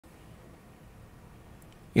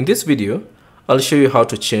In this video, I'll show you how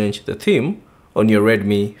to change the theme on your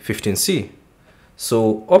Redmi 15C.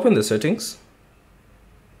 So open the settings,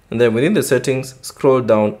 and then within the settings, scroll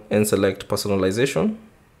down and select personalization.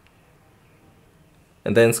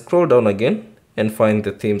 And then scroll down again and find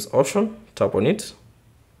the themes option, tap on it.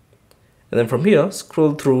 And then from here,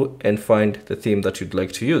 scroll through and find the theme that you'd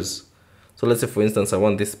like to use. So let's say for instance, I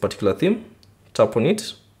want this particular theme, tap on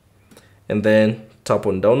it, and then tap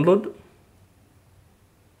on download.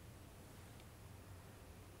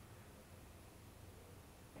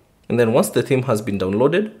 And then once the theme has been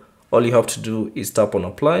downloaded, all you have to do is tap on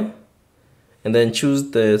apply and then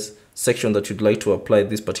choose the section that you'd like to apply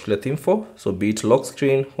this particular theme for. So be it lock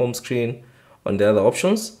screen, home screen, on the other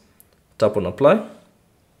options, tap on apply.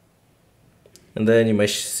 And then you might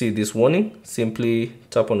see this warning, simply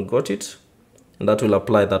tap on got it, and that will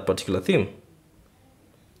apply that particular theme.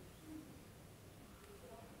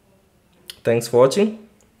 Thanks for watching,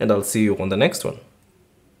 and I'll see you on the next one.